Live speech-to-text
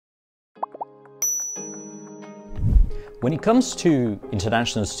When it comes to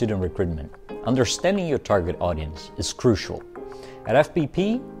international student recruitment, understanding your target audience is crucial. At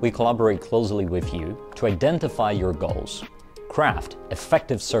FPP, we collaborate closely with you to identify your goals, craft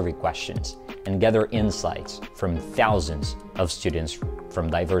effective survey questions, and gather insights from thousands of students from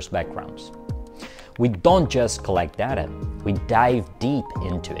diverse backgrounds. We don't just collect data, we dive deep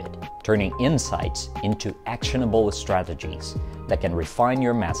into it, turning insights into actionable strategies that can refine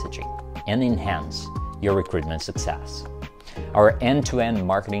your messaging and enhance your recruitment success. Our end-to-end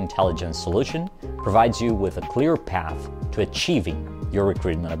marketing intelligence solution provides you with a clear path to achieving your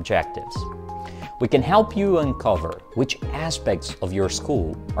recruitment objectives. We can help you uncover which aspects of your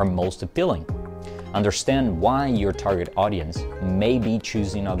school are most appealing, understand why your target audience may be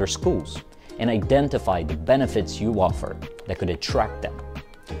choosing other schools, and identify the benefits you offer that could attract them.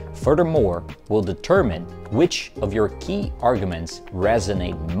 Furthermore, we'll determine which of your key arguments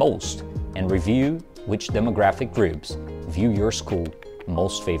resonate most and review which demographic groups view your school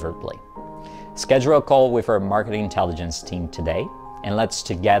most favorably. Schedule a call with our marketing intelligence team today, and let's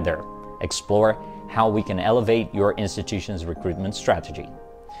together explore how we can elevate your institution's recruitment strategy.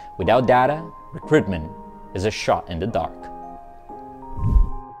 Without data, recruitment is a shot in the dark.